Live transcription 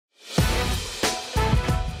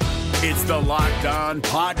It's the Locked On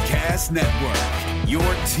Podcast Network, your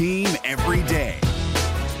team every day.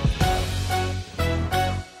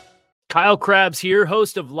 Kyle Krabs here,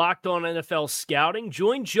 host of Locked On NFL Scouting.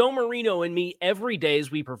 Join Joe Marino and me every day as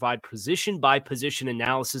we provide position-by-position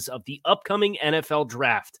analysis of the upcoming NFL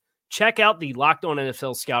Draft. Check out the Locked On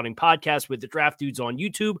NFL Scouting podcast with the Draft Dudes on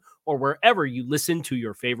YouTube or wherever you listen to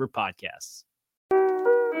your favorite podcasts.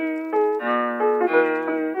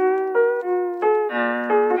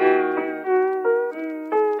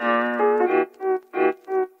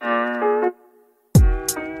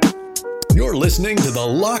 You're listening to the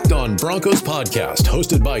Locked On Broncos podcast,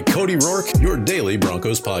 hosted by Cody Rourke, your daily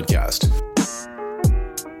Broncos podcast.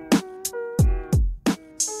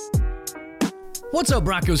 What's up,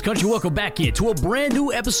 Broncos country? Welcome back to a brand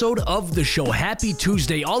new episode of the show. Happy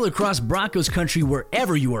Tuesday all across Broncos country,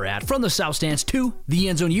 wherever you are at. From the South Stands to the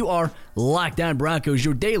end zone, you are Locked On Broncos,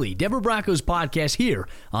 your daily Denver Broncos podcast here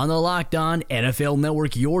on the Locked On NFL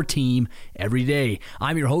Network, your team every day.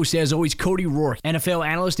 I'm your host, as always, Cody Rourke, NFL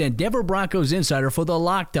analyst and Denver Broncos insider for the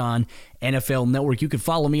Locked On NFL Network. You can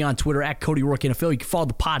follow me on Twitter at Cody Rourke NFL. You can follow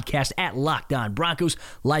the podcast at Locked On Broncos.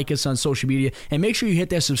 Like us on social media. And make sure you hit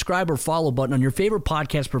that subscribe or follow button on your favorite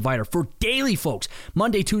podcast provider for daily, folks.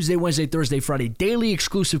 Monday, Tuesday, Wednesday, Thursday, Friday. Daily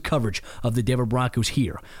exclusive coverage of the Denver Broncos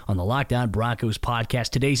here on the Locked On Broncos podcast.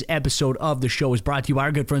 Today's episode of the show is brought to you by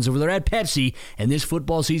our good friends over there at Pepsi. And this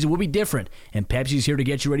football season will be different. And Pepsi's here to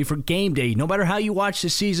get you ready for game day. No matter how you watch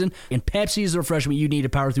this season, and Pepsi is the refreshment you need to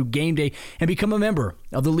power through game day and become a member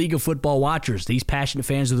of the League of Football Watchers. These passionate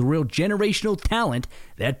fans are the real generational talent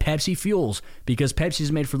that Pepsi fuels, because Pepsi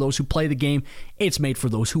is made for those who play the game. It's made for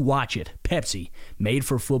those who watch it. Pepsi, made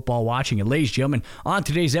for football watching. And ladies and gentlemen, on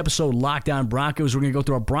today's episode, Locked On Broncos, we're going to go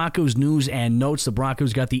through our Broncos news and notes. The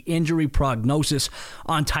Broncos got the injury prognosis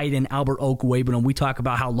on tight end Albert Okwuegbunam. We talk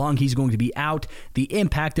about how long he's going to be out, the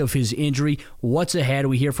impact of his injury, what's ahead.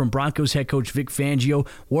 We hear from Broncos head coach Vic Fangio.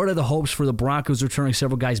 What are the hopes for the Broncos returning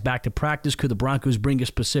several guys back to practice? Could the Broncos bring a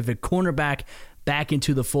specific cornerback back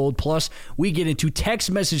into the fold? Plus, we get into Text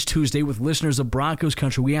Message Tuesday with listeners of Broncos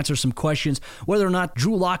country. We answer some questions, whether or not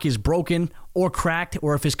Drew Lock is broken or cracked,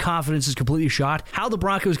 or if his confidence is completely shot, how the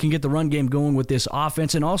Broncos can get the run game going with this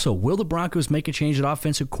offense, and also, will the Broncos make a change at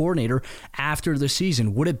offensive coordinator after the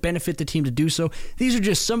season? Would it benefit the team to do so? These are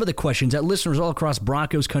just some of the questions that listeners all across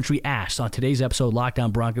Broncos country asked on today's episode, Locked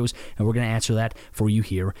On Broncos, and we're going to answer that for you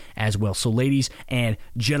here as well. So, ladies and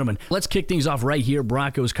gentlemen, let's kick things off right here,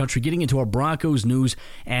 Broncos country, getting into our Broncos news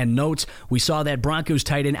and notes. We saw that Broncos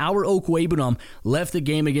tight end Albert Okwuegbunam left the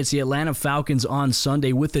game against the Atlanta Falcons on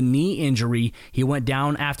Sunday with a knee injury. He went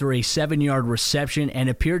down after a 7-yard reception and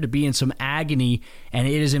appeared to be in some agony, and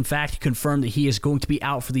it is in fact confirmed that he is going to be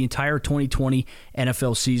out for the entire 2020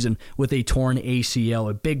 NFL season with a torn ACL.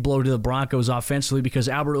 A big blow to the Broncos offensively, because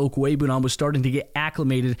Albert Okwuegbunam was starting to get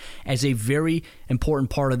acclimated as a very important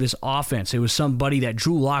part of this offense. It was somebody that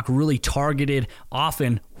Drew Lock really targeted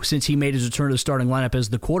often since he made his return to the starting lineup as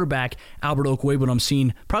the quarterback. Albert Okwuegbunam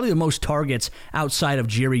seen probably the most targets outside of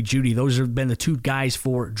Jerry Jeudy. Those have been the two guys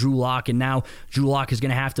for Drew Lock, and now Drew Lock is going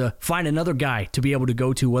to have to find another guy to be able to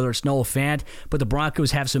go to, whether it's Noah Fant. But the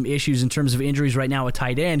Broncos have some issues in terms of injuries right now at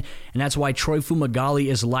tight end, and that's why Troy Fumagalli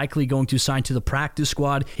is likely going to sign to the practice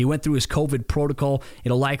squad. He went through his COVID protocol.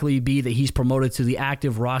 It'll likely be that he's promoted to the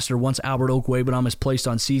active roster once Albert Okwuegbunam is placed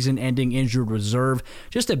on season-ending injured reserve.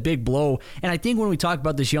 Just a big blow. And I think when we talk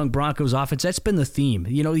about this young Broncos offense, that's been the theme.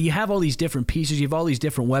 You know, you have all these different pieces, you have all these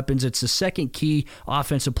different weapons. It's the second key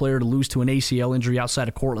offensive player to lose to an ACL injury outside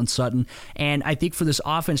of Cortland Sutton. And I think for this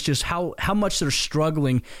offense, just how much they're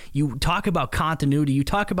struggling. You talk about continuity, you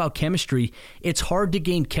talk about chemistry. It's hard to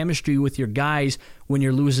gain chemistry with your guys when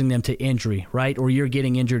you're losing them to injury, right? Or you're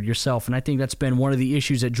getting injured yourself. And I think that's been one of the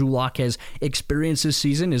issues that Drew Lock has experienced this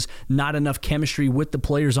season, is not enough chemistry with the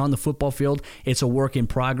players on the football field. It's a work in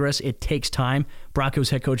progress. It takes time. Broncos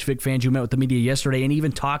head coach Vic Fangio met with the media yesterday and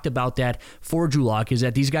even talked about that for Drew Lock, is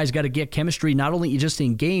that these guys got to get chemistry not only just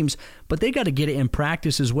in games, but they got to get it in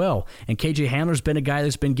practice as well. And KJ Hamler's been a guy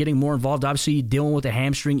that's been getting more involved, obviously dealing with a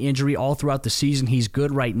hamstring injury all throughout the season. He's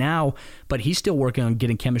good right now, but he's still working on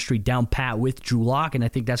getting chemistry down pat with Drew Lock, and I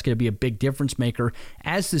think that's going to be a big difference maker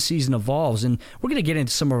as the season evolves. And we're going to get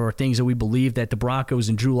into some of our things that we believe that the Broncos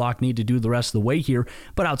and Drew Lock need to do the rest of the way here.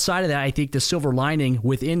 But outside of that, I think the silver lining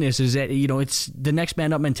within this is that, you know, it's the next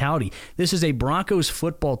man up mentality. This is a Broncos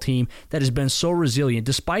football team that has been so resilient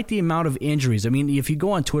despite the amount of injuries. I mean, if you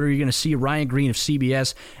go on Twitter, you're going to see Ryan Green of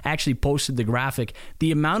CBS actually posted the graphic.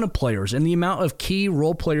 The amount of players and the amount of key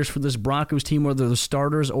role players for this Broncos team, whether they're the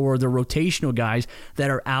starters or the rotational guys that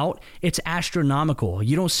are out, it's astronomical. comical.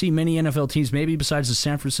 You don't see many NFL teams, maybe besides the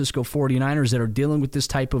San Francisco 49ers, that are dealing with this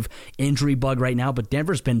type of injury bug right now, but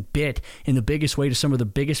Denver's been bit in the biggest way to some of the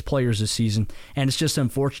biggest players this season, and it's just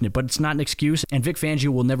unfortunate, but it's not an excuse, and Vic Fangio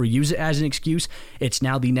will never use it as an excuse. It's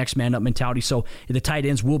now the next man up mentality. So the tight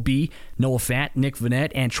ends will be Noah Fant, Nick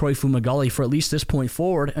Vannett, and Troy Fumagalli for at least this point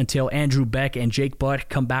forward until Andrew Beck and Jake Butt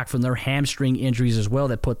come back from their hamstring injuries as well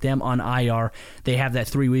that put them on IR. They have that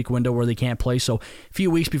 3-week window where they can't play, so a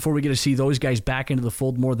few weeks before we get to see those guys back into the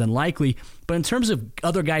fold more than likely. But in terms of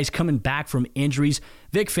other guys coming back from injuries,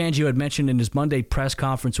 Vic Fangio had mentioned in his Monday press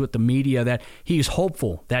conference with the media that he is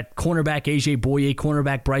hopeful that cornerback A.J. Boye,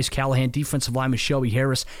 cornerback Bryce Callahan, defensive lineman Shelby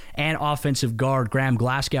Harris, and offensive guard Graham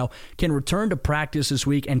Glasgow can return to practice this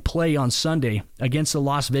week and play on Sunday against the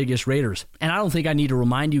Las Vegas Raiders. And I don't think I need to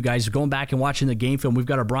remind you guys, going back and watching the game film, we've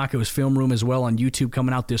got our Broncos film room as well on YouTube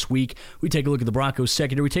coming out this week. We take a look at the Broncos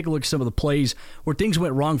secondary. We take a look at some of the plays where things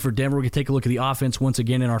went wrong for Denver. We can take a look at the offense once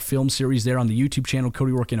again in our film series there on the YouTube channel,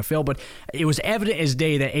 Cody Rourke NFL. But it was evident as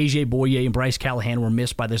day that A.J. Boye and Bryce Callahan were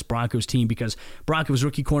missed by this Broncos team because Broncos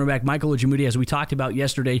rookie cornerback Michael Ojemudia, as we talked about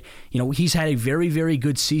yesterday, he's had a very, very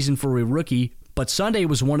good season for a rookie. But Sunday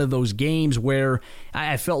was one of those games where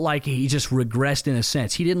I felt like he just regressed in a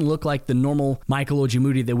sense. He didn't look like the normal Michael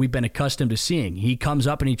Ojemudia that we've been accustomed to seeing. He comes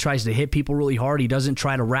up and he tries to hit people really hard. He doesn't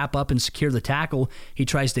try to wrap up and secure the tackle. He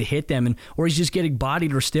tries to hit them, or he's just getting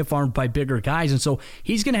bodied or stiff-armed by bigger guys. And so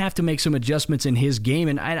he's going to have to make some adjustments in his game.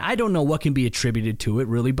 And I don't know what can be attributed to it,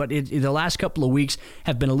 really, but the last couple of weeks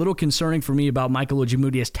have been a little concerning for me about Michael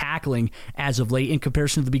Ojemudia's tackling as of late in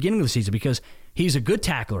comparison to the beginning of the season, because he's a good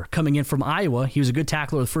tackler coming in from Iowa. He was a good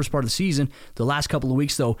tackler the first part of the season. The last couple of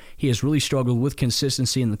weeks, though, he has really struggled with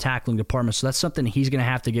consistency in the tackling department. So that's something he's going to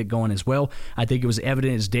have to get going as well. I think it was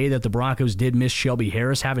evident as day that the Broncos did miss Shelby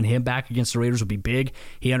Harris. Having him back against the Raiders would be big.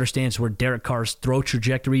 He understands where Derek Carr's throw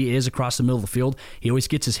trajectory is across the middle of the field. He always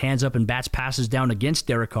gets his hands up and bats passes down against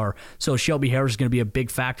Derek Carr. So Shelby Harris is going to be a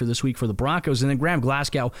big factor this week for the Broncos. And then Graham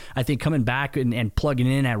Glasgow, I think coming back and plugging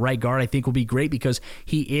in at right guard, I think will be great because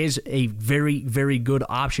he is a very, very good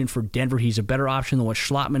option for Denver. He's a better option than what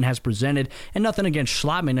Schlottman has presented. And nothing against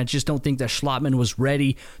Schlottman. I just don't think that Schlottman was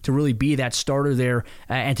ready to really be that starter there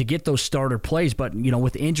and to get those starter plays. But,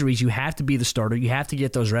 with injuries, you have to be the starter. You have to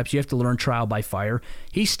get those reps. You have to learn trial by fire.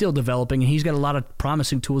 He's still developing, and he's got a lot of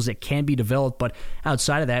promising tools that can be developed. But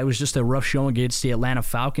outside of that, it was just a rough showing against the Atlanta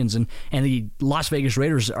Falcons. And the Las Vegas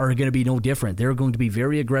Raiders are going to be no different. They're going to be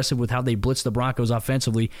very aggressive with how they blitz the Broncos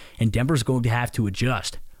offensively, and Denver's going to have to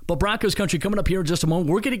adjust. But Broncos Country, coming up here in just a moment,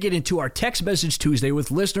 we're going to get into our Text Message Tuesday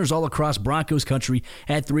with listeners all across Broncos Country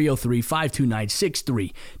at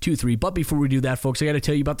 303-529-6323. But before we do that, folks, I got to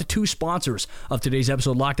tell you about the two sponsors of today's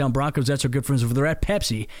episode, Locked On Broncos. That's our good friends over there at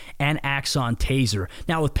Pepsi and Axon Taser.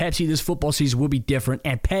 Now, with Pepsi, this football season will be different,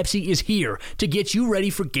 and Pepsi is here to get you ready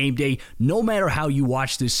for game day no matter how you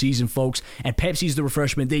watch this season, folks. And Pepsi is the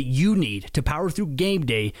refreshment that you need to power through game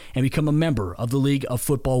day and become a member of the League of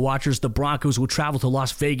Football Watchers. The Broncos will travel to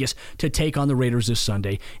Las Vegas to take on the Raiders this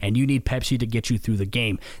Sunday, and you need Pepsi to get you through the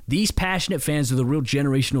game. These passionate fans are the real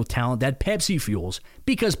generational talent that Pepsi fuels,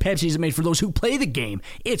 because Pepsi isn't made for those who play the game.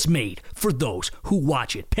 It's made for those who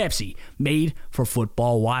watch it. Pepsi, made for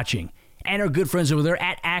football watching. And our good friends over there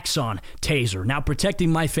at Axon Taser. Now,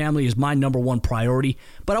 protecting my family is my number one priority,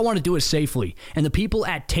 but I want to do it safely. And the people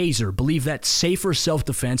at Taser believe that safer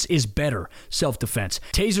self-defense is better self-defense.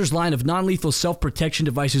 Taser's line of non-lethal self-protection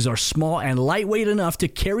devices are small and lightweight enough to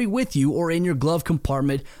carry with you or in your glove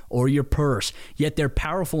compartment or your purse. Yet they're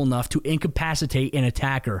powerful enough to incapacitate an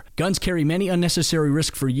attacker. Guns carry many unnecessary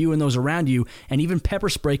risks for you and those around you, and even pepper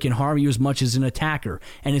spray can harm you as much as an attacker.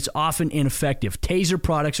 And it's often ineffective. Taser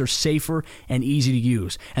products are safer and easy to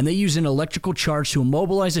use, and they use an electrical charge to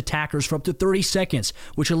immobilize attackers for up to 30 seconds,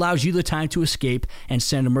 which allows you the time to escape and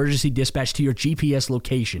send emergency dispatch to your GPS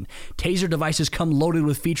location. Taser devices come loaded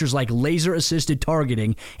with features like laser-assisted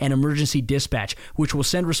targeting and emergency dispatch, which will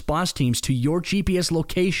send response teams to your GPS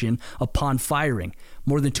location upon firing.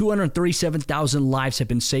 More than 237,000 lives have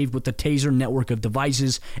been saved with the Taser network of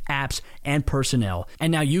devices, apps, and personnel.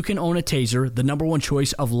 And now you can own a Taser, the number one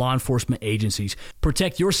choice of law enforcement agencies.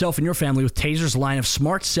 Protect yourself and your family with Taser's line of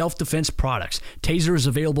smart self-defense products. Taser is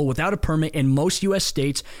available without a permit in most U.S.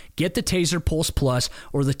 states. Get the Taser Pulse Plus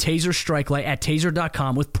or the Taser Strike Light at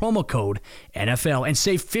Taser.com with promo code NFL and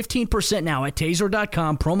save 15% now at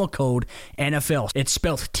Taser.com, promo code NFL. It's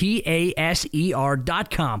spelled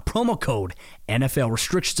TASER.com, promo code NFL.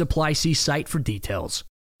 Restrictions apply. See site for details.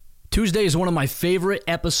 Tuesday is one of my favorite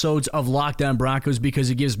episodes of Locked On Broncos because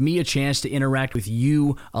it gives me a chance to interact with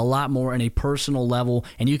you a lot more on a personal level,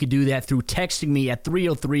 and you can do that through texting me at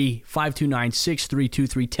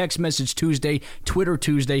 303-529-6323. Text message Tuesday, Twitter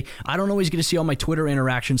Tuesday. I don't always get to see all my Twitter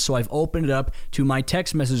interactions, so I've opened it up to my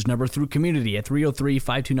text message number through community at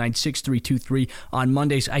 303-529-6323. On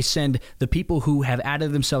Mondays, I send the people who have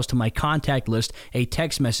added themselves to my contact list a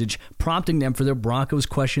text message prompting them for their Broncos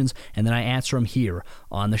questions, and then I answer them here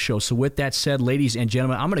on the show. So with that said, ladies and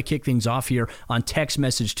gentlemen, I'm going to kick things off here on Text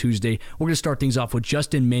Message Tuesday. We're going to start things off with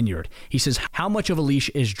Justin Minyard. He says, how much of a leash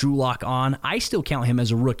is Drew Lock on? I still count him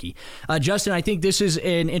as a rookie. Justin, I think this is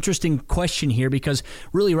an interesting question here because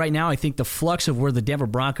really right now I think the flux of where the Denver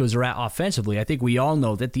Broncos are at offensively, I think we all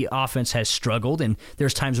know that the offense has struggled, and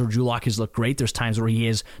there's times where Drew Lock has looked great. There's times where he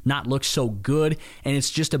has not looked so good, and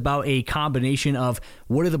it's just about a combination of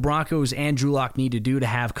what do the Broncos and Drew Lock need to do to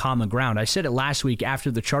have common ground. I said it last week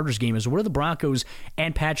after the Chargers game is what do the Broncos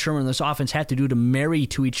and Pat Shermer and this offense have to do to marry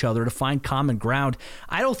to each other to find common ground.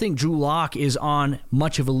 I don't think Drew Lock is on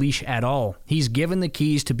much of a leash at all. He's given the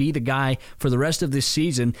keys to be the guy for the rest of this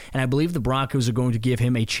season, and I believe the Broncos are going to give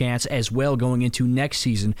him a chance as well going into next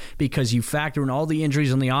season because you factor in all the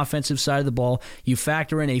injuries on the offensive side of the ball, you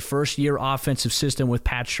factor in a first-year offensive system with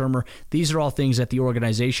Pat Shermer. These are all things that the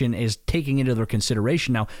organization is taking into their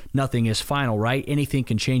consideration. Now, nothing is final, right? Anything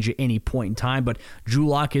can change at any point in time, but Drew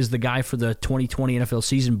Lock is the guy for the 2020 NFL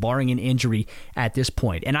season, barring an injury at this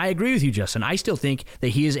point. And I agree with you, Justin. I still think that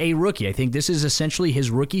he is a rookie. I think this is essentially his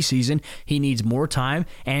rookie season. He needs more time,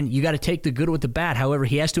 and you got to take the good with the bad. However,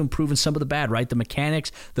 he has to improve in some of the bad, right? The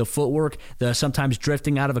mechanics, the footwork, the sometimes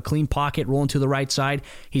drifting out of a clean pocket, rolling to the right side.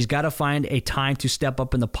 He's got to find a time to step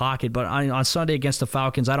up in the pocket. But on Sunday against the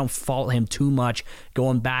Falcons, I don't fault him too much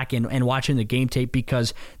going back and watching the game tape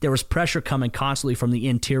because there was pressure coming constantly from the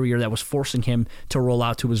interior that was forcing him to roll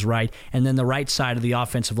out to his right, and then the right side of the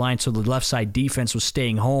offensive line, so the left side defense was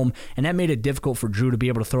staying home, and that made it difficult for Drew to be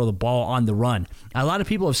able to throw the ball on the run. A lot of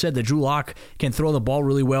people have said that Drew Lock can throw the ball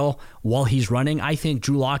really well while he's running. I think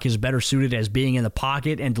Drew Lock is better suited as being in the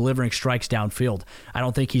pocket and delivering strikes downfield. I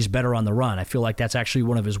don't think he's better on the run. I feel like that's actually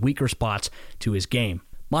one of his weaker spots to his game.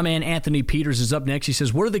 My man Anthony Peters is up next. He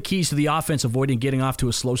says, what are the keys to the offense avoiding getting off to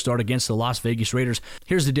a slow start against the Las Vegas Raiders?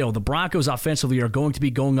 Here's the deal. The Broncos offensively are going to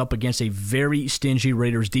be going up against a very stingy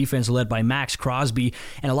Raiders defense led by Max Crosby,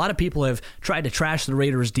 and a lot of people have tried to trash the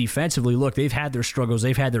Raiders defensively. Look, they've had their struggles,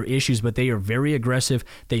 they've had their issues, but they are very aggressive.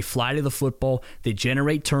 They fly to the football, they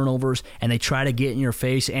generate turnovers, and they try to get in your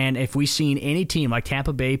face. And if we've seen any team like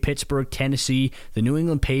Tampa Bay, Pittsburgh, Tennessee, the New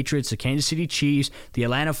England Patriots, the Kansas City Chiefs, the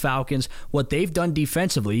Atlanta Falcons, what they've done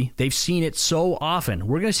defensively, they've seen it so often.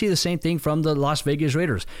 We're going to see the same thing from the Las Vegas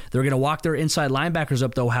Raiders. They're going to walk their inside linebackers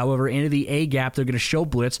up, though, however, into the A gap. They're going to show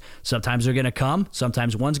blitz. Sometimes they're going to come.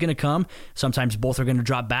 Sometimes one's going to come. Sometimes both are going to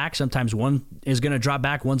drop back. Sometimes one is going to drop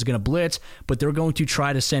back. One's going to blitz. But they're going to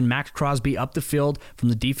try to send Max Crosby up the field from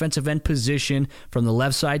the defensive end position, from the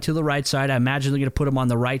left side to the right side. I imagine they're going to put him on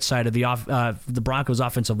the right side of the Broncos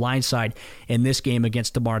offensive line side in this game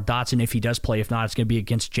against DeMar Dotson if he does play. If not, it's going to be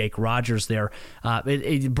against Jake Rodgers there.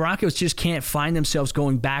 The Broncos just can't find themselves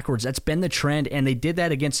going backwards. That's been the trend, and they did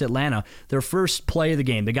that against Atlanta. Their first play of the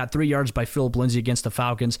game, they got 3 yards by Philip Lindsay against the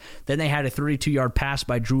Falcons. Then they had a 32-yard pass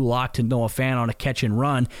by Drew Lock to Noah Fant on a catch and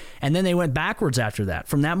run, and then they went backwards after that.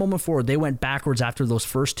 From that moment forward, they went backwards after those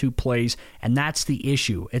first two plays, and that's the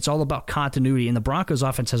issue. It's all about continuity, and the Broncos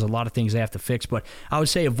offense has a lot of things they have to fix, but I would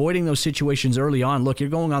say avoiding those situations early on. Look, you're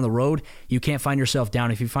going on the road. You can't find yourself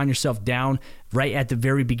down. If you find yourself down right at the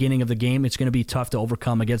very beginning of the game, it's going to be tough to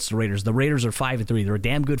overcome against the Raiders. The Raiders are 5-3. They're a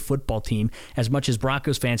damn good football team. As much as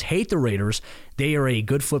Broncos fans hate the Raiders, they are a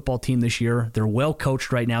good football team this year. They're well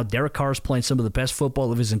coached right now. Derek Carr is playing some of the best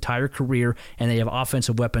football of his entire career, and they have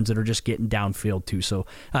offensive weapons that are just getting downfield too. So,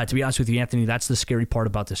 to be honest with you, Anthony, that's the scary part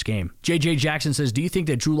about this game. JJ Jackson says, do you think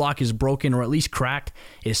that Drew Lock is broken or at least cracked?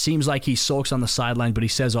 It seems like he sulks on the sideline, but he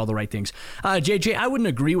says all the right things. JJ, I wouldn't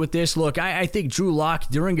agree with this. Look, I think Drew Lock,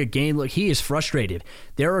 during a game, look, he is frustrated.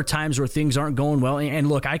 There are times where things aren't going well, and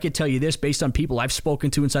look, I could tell you this based on people I've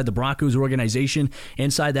spoken to inside the Broncos organization,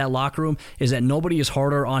 inside that locker room, is that nobody is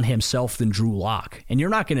harder on himself than Drew Lock. And you're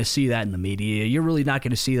not going to see that in the media. You're really not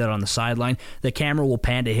going to see that on the sideline. The camera will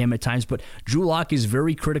pan to him at times, but Drew Lock is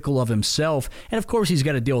very critical of himself, and of course he's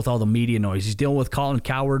got to deal with all the media noise. He's dealing with Colin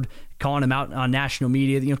Cowherd calling him out on national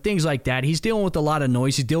media, things like that. He's dealing with a lot of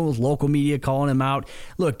noise. He's dealing with local media calling him out.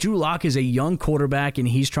 Look, Drew Lock is a young quarterback, and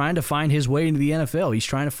he's trying to find his way into the NFL. He's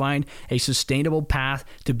trying to find a sustainable path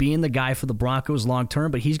to being the guy for the Broncos long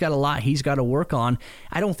term, but he's got a lot he's got to work on.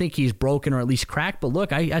 I don't think he's broken or at least cracked, but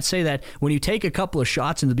look, I'd say that when you take a couple of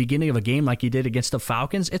shots in the beginning of a game like you did against the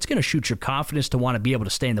Falcons, it's going to shoot your confidence to want to be able to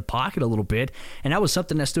stay in the pocket a little bit, and that was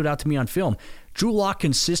something that stood out to me on film. Drew Lock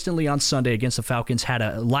consistently on Sunday against the Falcons had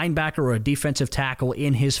a linebacker or a defensive tackle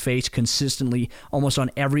in his face consistently almost on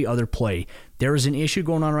every other play. There is an issue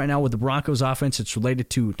going on right now with the Broncos offense. It's related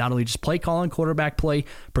to not only just play calling, quarterback play,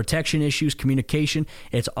 protection issues, communication.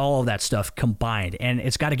 It's all of that stuff combined, and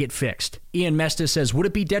it's got to get fixed. Ian Mestis says, would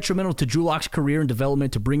it be detrimental to Drew Lock's career and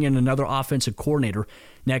development to bring in another offensive coordinator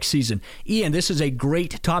next season? Ian, this is a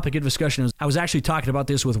great topic of discussion. I was actually talking about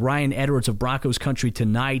this with Ryan Edwards of Broncos Country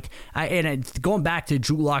tonight. Going back to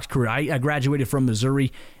Drew Lock's career, I graduated from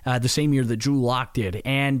Missouri the same year that Drew Lock did.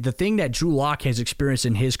 And the thing that Drew Lock has experienced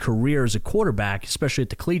in his career as a quarterback, especially at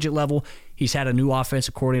the collegiate level, he's had a new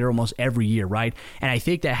offensive coordinator almost every year, right? And I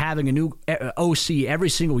think that having a new OC every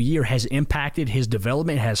single year has impacted his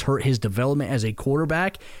development, has hurt his development as a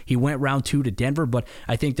quarterback. He went round 2 to Denver, but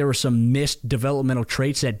I think there were some missed developmental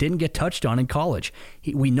traits that didn't get touched on in college.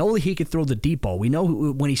 We know that he can throw the deep ball. We know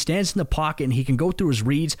when he stands in the pocket and he can go through his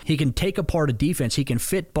reads, he can take apart a defense, he can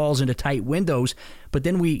fit balls into tight windows, but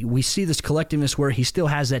then we see this collectiveness where he still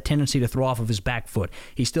has that tendency to throw off of his back foot.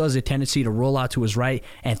 He still has a tendency to roll out to his right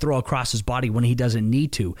and throw across his body when he doesn't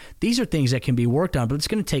need to. These are things that can be worked on, but it's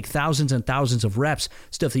going to take thousands and thousands of reps,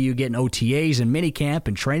 stuff that you get in OTAs and minicamp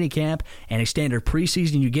and training camp and a standard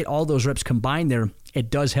preseason. You get all those reps combined there. It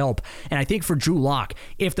does help. And I think for Drew Lock,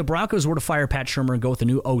 if the Broncos were to fire Pat Shurmur and go with a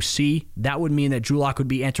new OC, that would mean that Drew Lock would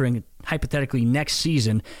be entering, hypothetically, next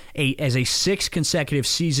season as a 6th consecutive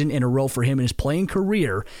season in a row for him in his playing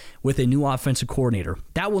career with a new offensive coordinator.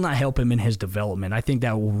 That will not help him in his development. I think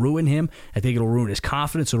that will ruin him. I think it'll ruin his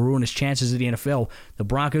confidence. It'll ruin his chances at the NFL. The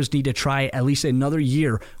Broncos need to try at least another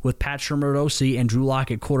year with Pat Shurmur at OC and Drew Lock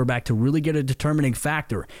at quarterback to really get a determining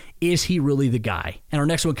factor. Is he really the guy? And our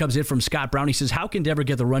next one comes in from Scott Brown. He says, how can Denver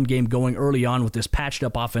get the run game going early on with this patched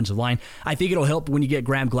up offensive line? I think it'll help when you get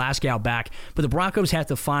Graham Glasgow back, but the Broncos have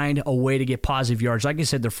to find a way to get positive yards. Like I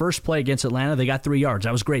said, their first play against Atlanta, they got 3 yards.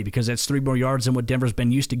 That was great because that's 3 more yards than what Denver's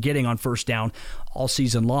been used to getting on first down all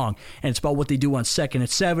season long. And it's about what they do on 2nd and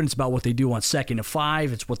 7. It's about what they do on 2nd and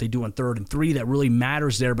 5. It's what they do on 3rd and 3 that really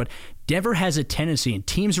matters there. But Denver has a tendency, and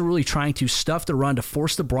teams are really trying to stuff the run to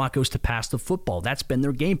force the Broncos to pass the football. That's been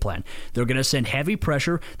their game plan. They're going to send heavy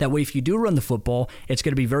pressure. That way, if you do run the football, it's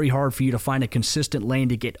going to be very hard for you to find a consistent lane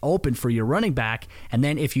to get open for your running back. And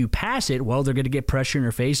then if you pass it, well, they're going to get pressure in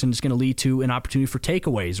your face, and it's going to lead to an opportunity for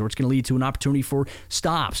takeaways, or it's going to lead to an opportunity for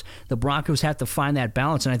stops. The Broncos have to find that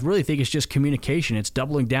balance, and I really think it's just communication. It's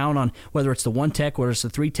doubling down on whether it's the 1 tech, whether it's the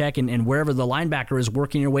 3 tech, and wherever the linebacker is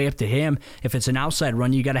working your way up to him. If it's an outside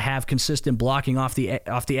run, you got to have consistent blocking off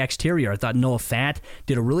the exterior. I thought Noah Fant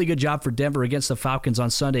did a really good job for Denver against the Falcons on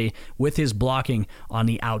Sunday with his blocking on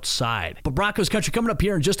the outside. But Broncos Country, coming up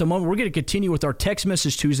here in just a moment, we're going to continue with our Text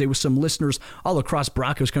Message Tuesday with some listeners all across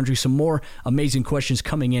Broncos Country. Some more amazing questions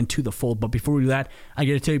coming into the fold. But before we do that, I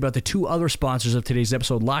got to tell you about the 2 other sponsors of today's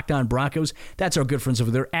episode, Locked On Broncos. That's our good friends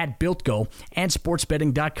over there at BuiltGo and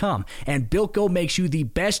SportsBetting.com. And BuiltGo makes you the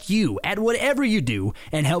best you at whatever you do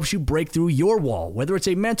and helps you break through your wall, whether it's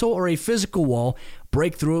a mental or a physical wall.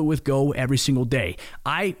 Break through it with Go every single day.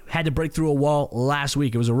 I had to break through a wall last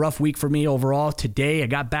week. It was a rough week for me overall. Today, I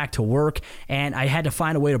got back to work, and I had to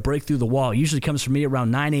find a way to break through the wall. It usually comes for me around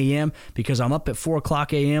 9 a.m. because I'm up at 4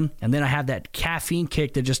 o'clock a.m., and then I have that caffeine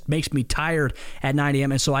kick that just makes me tired at 9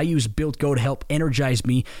 a.m., and so I use Built Go to help energize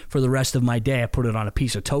me for the rest of my day. I put it on a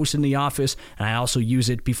piece of toast in the office, and I also use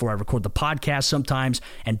it before I record the podcast sometimes,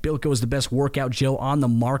 and Built Go is the best workout gel on the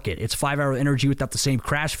market. It's 5-hour energy without the same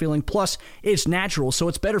crash feeling, plus it's natural, so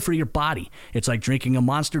it's better for your body. It's like drinking a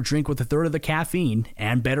Monster drink with 1/3 of the caffeine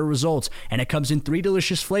and better results. And it comes in 3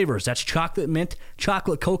 delicious flavors. That's chocolate mint,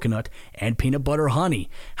 chocolate coconut, and peanut butter honey.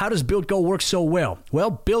 How does Built Go work so well?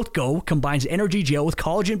 Well, Built Go combines energy gel with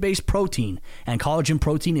collagen-based protein. And collagen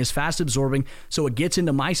protein is fast absorbing, so it gets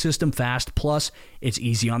into my system fast. Plus, it's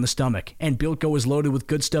easy on the stomach. And Built Go is loaded with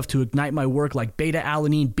good stuff to ignite my work like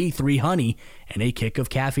beta-alanine, B3 honey, and a kick of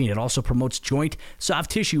caffeine. It also promotes joint,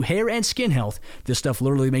 soft tissue, hair, and skin health. This stuff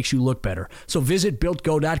literally makes you look better. So visit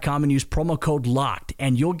BuiltGo.com and use promo code LOCKED,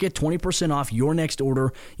 and you'll get 20% off your next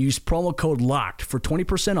order. Use promo code LOCKED for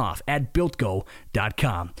 20% off at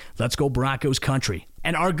BuiltGo.com. Let's go Broncos Country.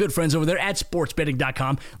 And our good friends over there at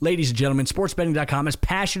sportsbetting.com. Ladies and gentlemen, sportsbetting.com is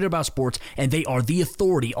passionate about sports, and they are the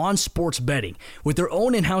authority on sports betting. With their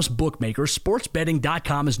own in-house bookmaker,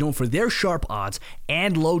 sportsbetting.com is known for their sharp odds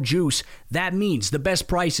and low juice. That means the best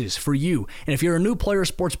prices for you. And if you're a new player at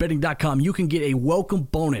sportsbetting.com, you can get a welcome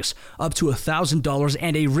bonus up to $1,000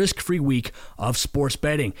 and a risk-free week of sports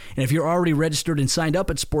betting. And if you're already registered and signed up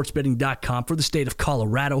at sportsbetting.com for the state of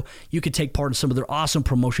Colorado, you can take part in some of their awesome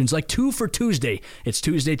promotions like 2 for Tuesday. It's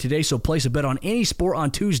Tuesday today, so place a bet on any sport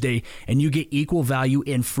on Tuesday and you get equal value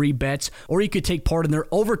in free bets. Or you could take part in their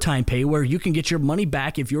overtime pay where you can get your money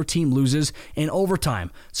back if your team loses in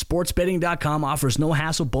overtime. Sportsbetting.com offers no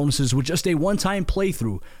hassle bonuses with just a one-time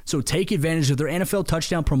playthrough. So take advantage of their NFL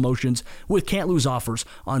touchdown promotions with can't lose offers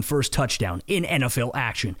on first touchdown in NFL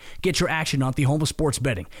action. Get your action on the home of sports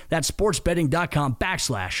betting. That's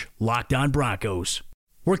sportsbetting.com/LockedOnBroncos.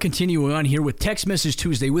 We're continuing on here with Text Message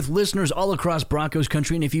Tuesday with listeners all across Broncos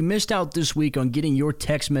country. And if you missed out this week on getting your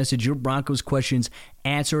text message, your Broncos questions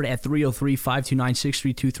answered at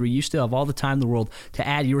 303-529-6323, you still have all the time in the world to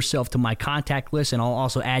add yourself to my contact list, and I'll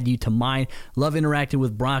also add you to mine. Love interacting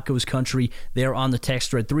with Broncos country there on the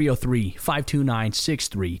text thread,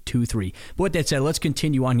 303-529-6323. But with that said, let's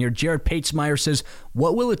continue on here. Jared Patesmeyer says,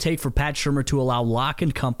 what will it take for Pat Shurmur to allow Locke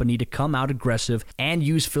and company to come out aggressive and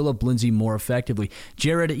use Phillip Lindsay more effectively?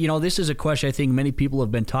 Jared, this is a question I think many people have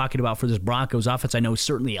been talking about for this Broncos offense. I know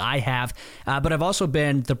certainly I have, but I've also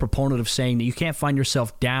been the proponent of saying that you can't find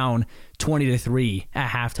yourself down 20-3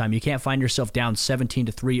 at halftime. You can't find yourself down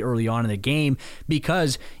 17-3 early on in the game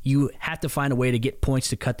because you have to find a way to get points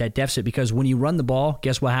to cut that deficit, because when you run the ball,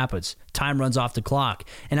 guess what happens? Time runs off the clock.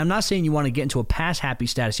 And I'm not saying you want to get into a pass-happy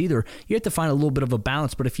status either. You have to find a little bit of a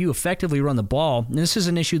balance, but if you effectively run the ball, and this is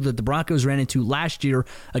an issue that the Broncos ran into last year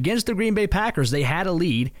against the Green Bay Packers. They had a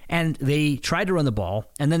lead, and they tried to run the ball,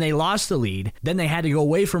 and then they lost the lead. Then they had to go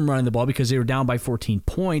away from running the ball because they were down by 14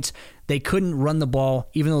 points. They couldn't run the ball,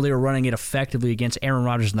 even though they were running it effectively against Aaron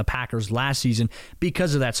Rodgers and the Packers last season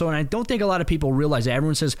because of that. So, and I don't think a lot of people realize that.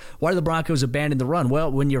 Everyone says, why do the Broncos abandon the run?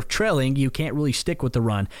 Well, when you're trailing, you can't really stick with the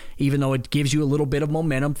run, even though it gives you a little bit of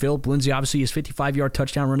momentum. Phillip Lindsay, obviously, his 55-yard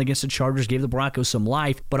touchdown run against the Chargers gave the Broncos some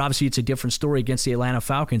life, but obviously it's a different story against the Atlanta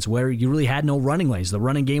Falcons, where you really had no running lanes. The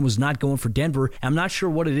running game was not going for Denver. I'm not sure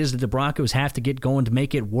what it is that the Broncos have to get going to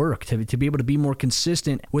make it work, to be able to be more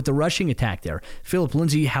consistent with the rushing attack there. Phillip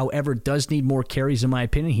Lindsay, however, does need more carries, in my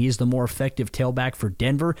opinion. He is the more effective tailback for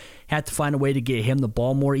Denver. Have to find a way to get him the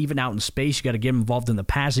ball more, even out in space. You got to get him involved in the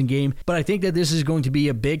passing game. But I think that this is going to be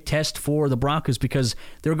a big test for the Broncos because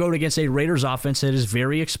they're going against a Raiders offense that is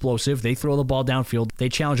very explosive. They throw the ball downfield. They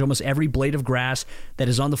challenge almost every blade of grass that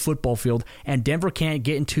is on the football field, and Denver can't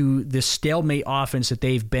get into this stalemate offense that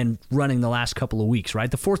they've been running the last couple of weeks, right?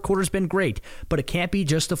 The fourth quarter's been great, but it can't be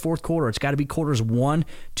just the fourth quarter. It's got to be quarters 1,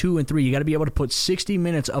 2, and 3. You got to be able to put 60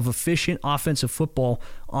 minutes of efficient offensive football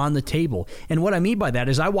on the table. And what I mean by that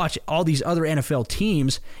is I watch all these other NFL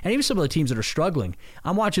teams, and even some of the teams that are struggling.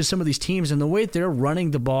 I'm watching some of these teams, and the way that they're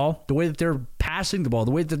running the ball, the way that they're passing the ball,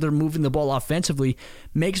 the way that they're moving the ball offensively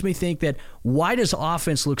makes me think that why does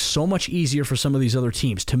offense look so much easier for some of these other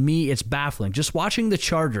teams? To me, it's baffling. Just watching the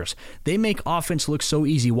Chargers, they make offense look so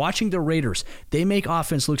easy. Watching the Raiders, they make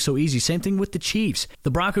offense look so easy. Same thing with the Chiefs.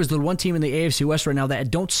 The Broncos, they're one team in the AFC West right now that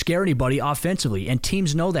don't scare anybody offensively, and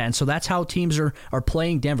teams know that. And so that's how teams are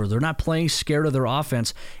playing Denver. They're not playing scared of their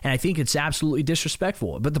offense, and I think it's absolutely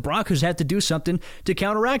disrespectful. But the Broncos have to do something to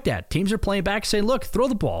counteract that. Teams are playing back saying, look, throw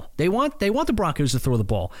the ball. They want the Broncos to throw the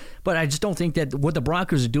ball. But I just don't think that what the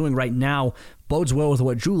Broncos are doing right now bodes well with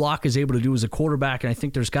what Drew Lock is able to do as a quarterback, and I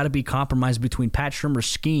think there's got to be compromise between Pat Shurmur's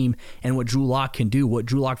scheme and what Drew Lock can do, what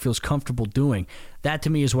Drew Lock feels comfortable doing. That, to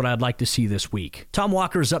me, is what I'd like to see this week. Tom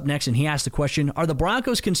Walker is up next, and he asked the question, are the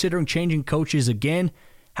Broncos considering changing coaches again?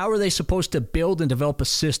 How are they supposed to build and develop a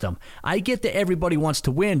system? I get that everybody wants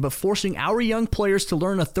to win, but forcing our young players to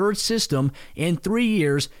learn a third system in 3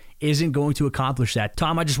 years isn't going to accomplish that.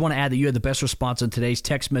 Tom, I just want to add that you had the best response on today's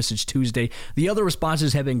Text Message Tuesday. The other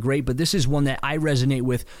responses have been great, but this is one that I resonate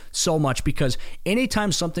with so much because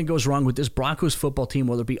anytime something goes wrong with this Broncos football team,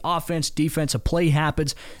 whether it be offense, defense, a play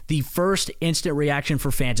happens, the first instant reaction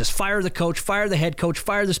for fans is fire the coach, fire the head coach,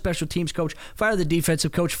 fire the special teams coach, fire the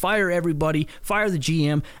defensive coach, fire everybody, fire the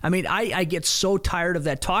GM. I mean, I get so tired of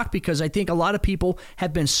that talk because I think a lot of people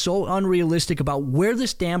have been so unrealistic about where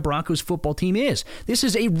this damn Broncos football team is. This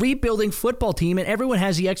is a rebuilding football team, and everyone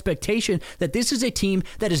has the expectation that this is a team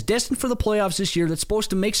that is destined for the playoffs this year, that's supposed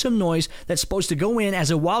to make some noise, that's supposed to go in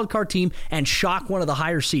as a wild card team and shock one of the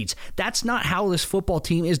higher seeds. That's not how this football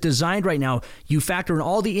team is designed right now. You factor in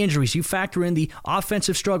all the injuries, you factor in the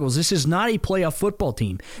offensive struggles. This is not a playoff football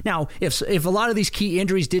team. Now, if a lot of these key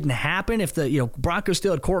injuries didn't happen, if the Broncos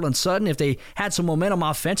still had Cortland Sutton, if they had some momentum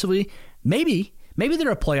offensively, maybe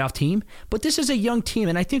they're a playoff team, but this is a young team,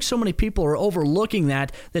 and I think so many people are overlooking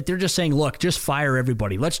that they're just saying, look, just fire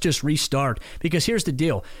everybody. Let's just restart. Because here's the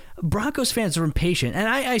deal. Broncos fans are impatient, and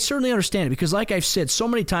I certainly understand it, because like I've said so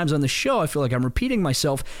many times on the show, I feel like I'm repeating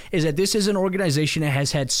myself, is that this is an organization that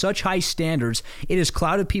has had such high standards, it has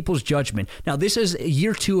clouded people's judgment. Now, this is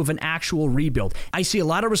year 2 of an actual rebuild. I see a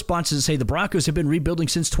lot of responses that say the Broncos have been rebuilding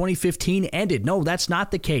since 2015 ended. No, that's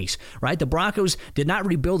not the case, right? The Broncos did not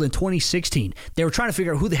rebuild in 2016. They were trying to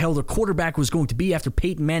figure out who the hell their quarterback was going to be after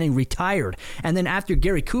Peyton Manning retired. And then after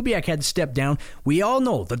Gary Kubiak had to step down, we all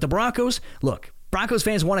know that the Broncos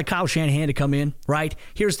fans wanted Kyle Shanahan to come in, right?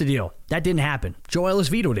 Here's the deal. That didn't happen. Joe Ellis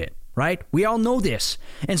vetoed it. Right? We all know this.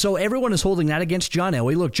 And so everyone is holding that against John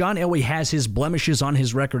Elway. Look, John Elway has his blemishes on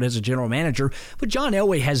his record as a general manager, but John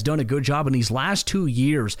Elway has done a good job in these last 2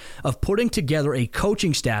 years of putting together a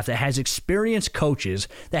coaching staff that has experienced coaches,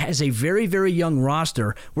 that has a very, very young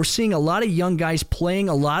roster. We're seeing a lot of young guys playing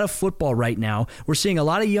a lot of football right now. We're seeing a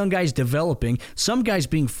lot of young guys developing, some guys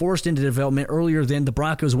being forced into development earlier than the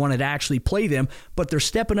Broncos wanted to actually play them, but they're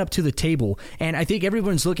stepping up to the table. And I think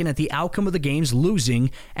everyone's looking at the outcome of the games,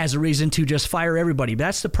 losing, as a reason to just fire everybody. But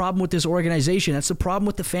that's the problem with this organization. That's the problem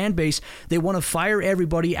with the fan base. They want to fire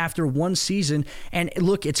everybody after one season. And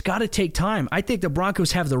look, it's got to take time. I think the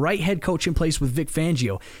Broncos have the right head coach in place with Vic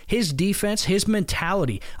Fangio. His defense, his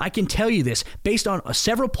mentality. I can tell you this, based on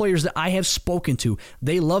several players that I have spoken to,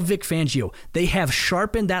 they love Vic Fangio. They have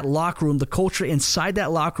sharpened that locker room, the culture inside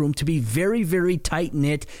that locker room, to be very, very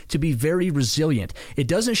tight-knit, to be very resilient. It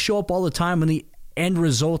doesn't show up all the time in the end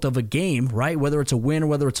result of a game, right? Whether it's a win or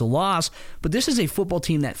whether it's a loss. But this is a football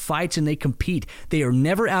team that fights and they compete. They are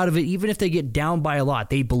never out of it, even if they get down by a lot.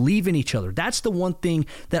 They believe in each other. That's the one thing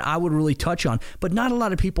that I would really touch on. But not a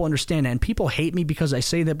lot of people understand that. And people hate me because I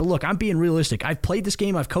say that. But look, I'm being realistic. I've played this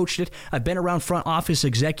game. I've coached it. I've been around front office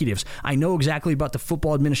executives. I know exactly about the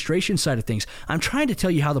football administration side of things. I'm trying to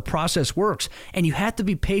tell you how the process works. And you have to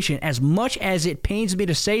be patient. As much as it pains me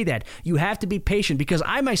to say that, you have to be patient, because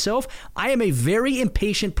I myself, I am a very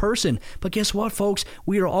impatient person. But guess what, folks?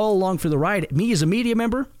 We are all along for the ride. Me as a media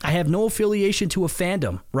member, I have no affiliation to a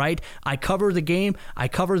fandom, right? I cover the game, I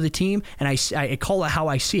cover the team, and I call it how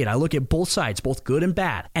I see it. I look at both sides, both good and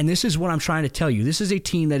bad. And this is what I'm trying to tell you. This is a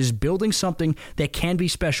team that is building something that can be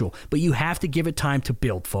special, but you have to give it time to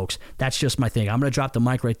build, folks. That's just my thing. I'm going to drop the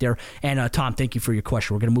mic right there. And Tom, thank you for your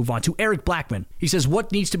question. We're going to move on to Eric Blackman. He says,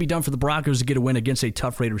 what needs to be done for the Broncos to get a win against a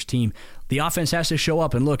tough Raiders team? The offense has to show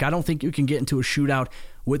up. And look, I don't think you can get into a shootout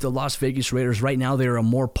with the Las Vegas Raiders. Right now, they're a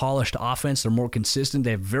more polished offense. They're more consistent.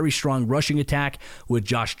 They have very strong rushing attack with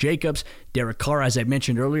Josh Jacobs. Derek Carr, as I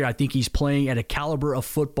mentioned earlier, I think he's playing at a caliber of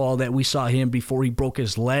football that we saw him before he broke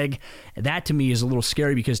his leg. That, to me, is a little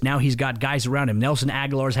scary, because now he's got guys around him. Nelson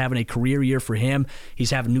Aguilar's having a career year for him.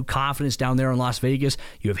 He's having new confidence down there in Las Vegas.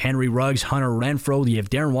 You have Henry Ruggs, Hunter Renfrow. You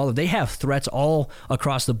have Darren Waller. They have threats all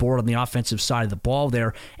across the board on the offensive side of the ball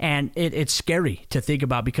there. And it's scary to think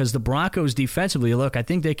about, because the Broncos defensively, look, I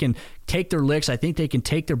think they can take their licks. I think they can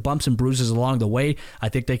take their bumps and bruises along the way. I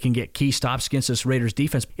think they can get key stops against this Raiders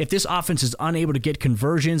defense. If this offense is unable to get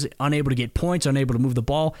conversions, unable to get points, unable to move the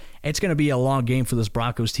ball, it's going to be a long game for this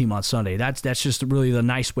Broncos team on Sunday. That's just really the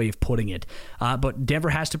nice way of putting it. But Denver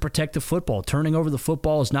has to protect the football. Turning over the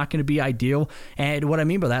football is not going to be ideal. And what I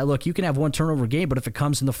mean by that, look, you can have one turnover game, but if it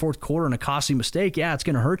comes in the fourth quarter and a costly mistake, yeah, it's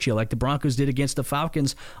going to hurt you, like the Broncos did against the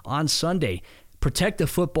Falcons on Sunday. Protect the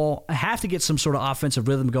football, have to get some sort of offensive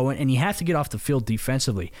rhythm going, and you have to get off the field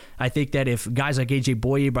defensively. I think that if guys like A.J.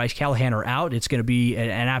 Boye, Bryce Callahan are out, it's going to be an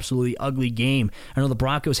absolutely ugly game. I know the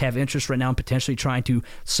Broncos have interest right now in potentially trying to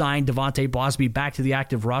sign Devontae Bosby back to the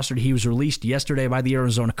active roster. He was released yesterday by the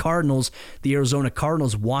Arizona Cardinals. The Arizona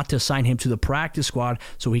Cardinals want to sign him to the practice squad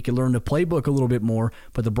so he can learn the playbook a little bit more,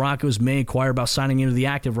 but the Broncos may inquire about signing him to the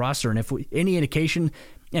active roster. And if any indication...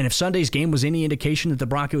 And if Sunday's game was any indication that the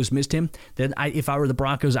Broncos missed him, then if I were the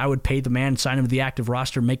Broncos, I would pay the man, sign him to the active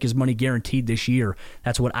roster, make his money guaranteed this year.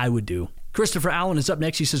 That's what I would do. Christopher Allen is up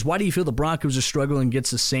next. He says, why do you feel the Broncos are struggling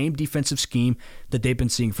against the same defensive scheme that they've been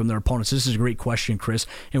seeing from their opponents? This is a great question, Chris,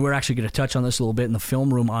 and we're actually going to touch on this a little bit in the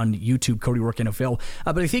film room on YouTube, Cody Rourke NFL.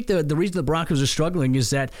 But I think the reason the Broncos are struggling is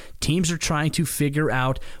that teams are trying to figure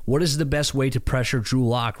out what is the best way to pressure Drew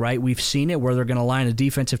Lock, right? We've seen it where they're going to line a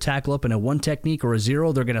defensive tackle up in a one technique or a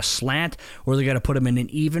zero. They're going to slant, or they're going to put him in an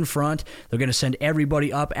even front. They're going to send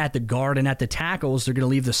everybody up at the guard and at the tackles. They're going to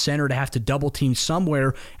leave the center to have to double team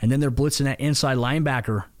somewhere, and then they're blitzing that inside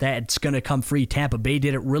linebacker that's going to come free. Tampa Bay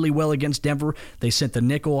did it really well against Denver. They sent the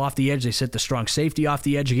nickel off the edge. They sent the strong safety off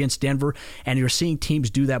the edge against Denver, and you're seeing teams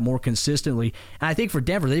do that more consistently. And I think for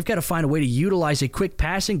Denver, they've got to find a way to utilize a quick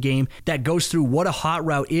passing game that goes through what a hot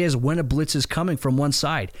route is when a blitz is coming from one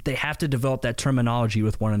side. They have to develop that terminology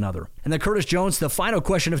with one another. And then Curtis Jones, the final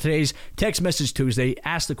question of today's Text Message Tuesday,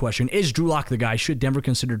 asked the question, is Drew Lock the guy? Should Denver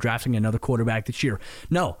consider drafting another quarterback this year?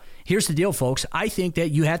 No. Here's the deal, folks. I think that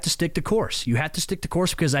you have to stick to course. You have to stick to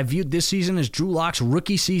course because I viewed this season as Drew Lock's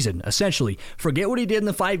rookie season, essentially. Forget what he did in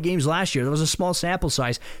the 5 games last year. That was a small sample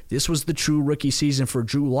size. This was the true rookie season for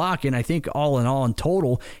Drew Lock, and I think all in all, in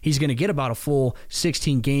total, he's going to get about a full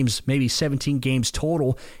 16 games, maybe 17 games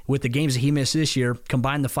total with the games that he missed this year.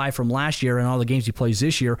 Combine the 5 from last year and all the games he plays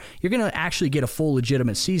this year, you're going to actually get a full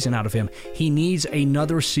legitimate season out of him. He needs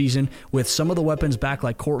another season with some of the weapons back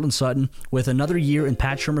like Cortland Sutton, with another year in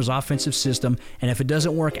Pat Shurmur's offensive system, and if it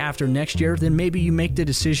doesn't work after next year, then maybe you make the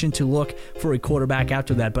decision to look for a quarterback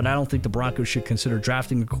after that. But I don't think the Broncos should consider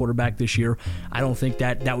drafting a quarterback this year. I don't think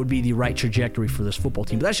that would be the right trajectory for this football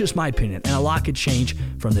team. But that's just my opinion, and a lot could change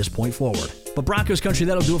from this point forward. But Broncos country,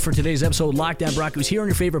 that'll do it for today's episode of Lockdown Broncos here on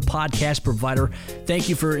your favorite podcast provider. Thank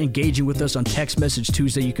you for engaging with us on Text Message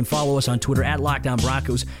Tuesday. You can follow us on Twitter at Lockdown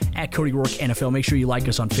Broncos, at Cody Rourke NFL. Make sure you like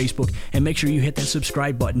us on Facebook, and make sure you hit that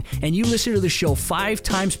subscribe button. And you listen to the show 5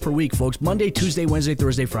 times per week, folks. Monday, Tuesday, Wednesday,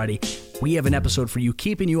 Thursday, Friday. We have an episode for you,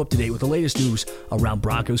 keeping you up to date with the latest news around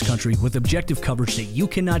Broncos country with objective coverage that you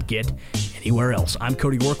cannot get anywhere else. I'm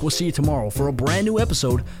Cody Rourke. We'll see you tomorrow for a brand new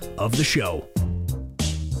episode of the show.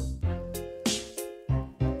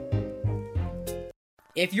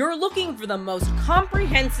 If you're looking for the most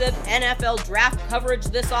comprehensive NFL draft coverage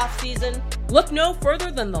this offseason, look no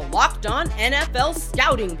further than the Locked On NFL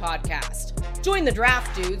Scouting Podcast. Join the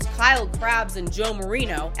draft dudes, Kyle Krabs and Joe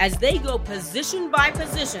Marino, as they go position by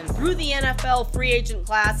position through the NFL free agent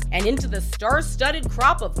class and into the star-studded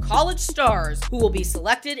crop of college stars who will be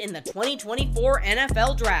selected in the 2024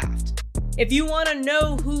 NFL Draft. If you want to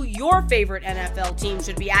know who your favorite NFL team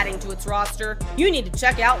should be adding to its roster, you need to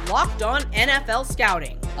check out Locked On NFL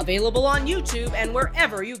Scouting, available on YouTube and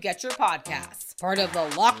wherever you get your podcasts. Part of the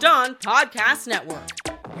Locked On Podcast Network,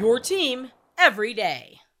 your team every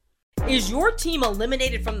day. Is your team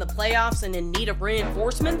eliminated from the playoffs and in need of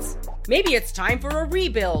reinforcements? Maybe it's time for a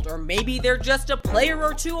rebuild, or maybe they're just a player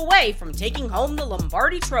or two away from taking home the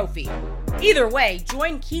Lombardi Trophy. Either way,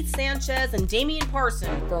 join Keith Sanchez and Damian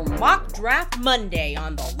Parson for Mock Draft Monday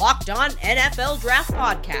on the Locked On NFL Draft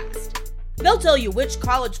Podcast. They'll tell you which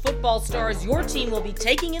college football stars your team will be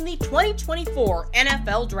taking in the 2024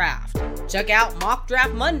 NFL Draft. Check out Mock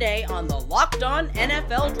Draft Monday on the Locked On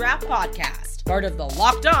NFL Draft Podcast, part of the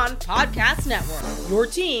Locked On Podcast Network, your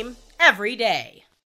team every day.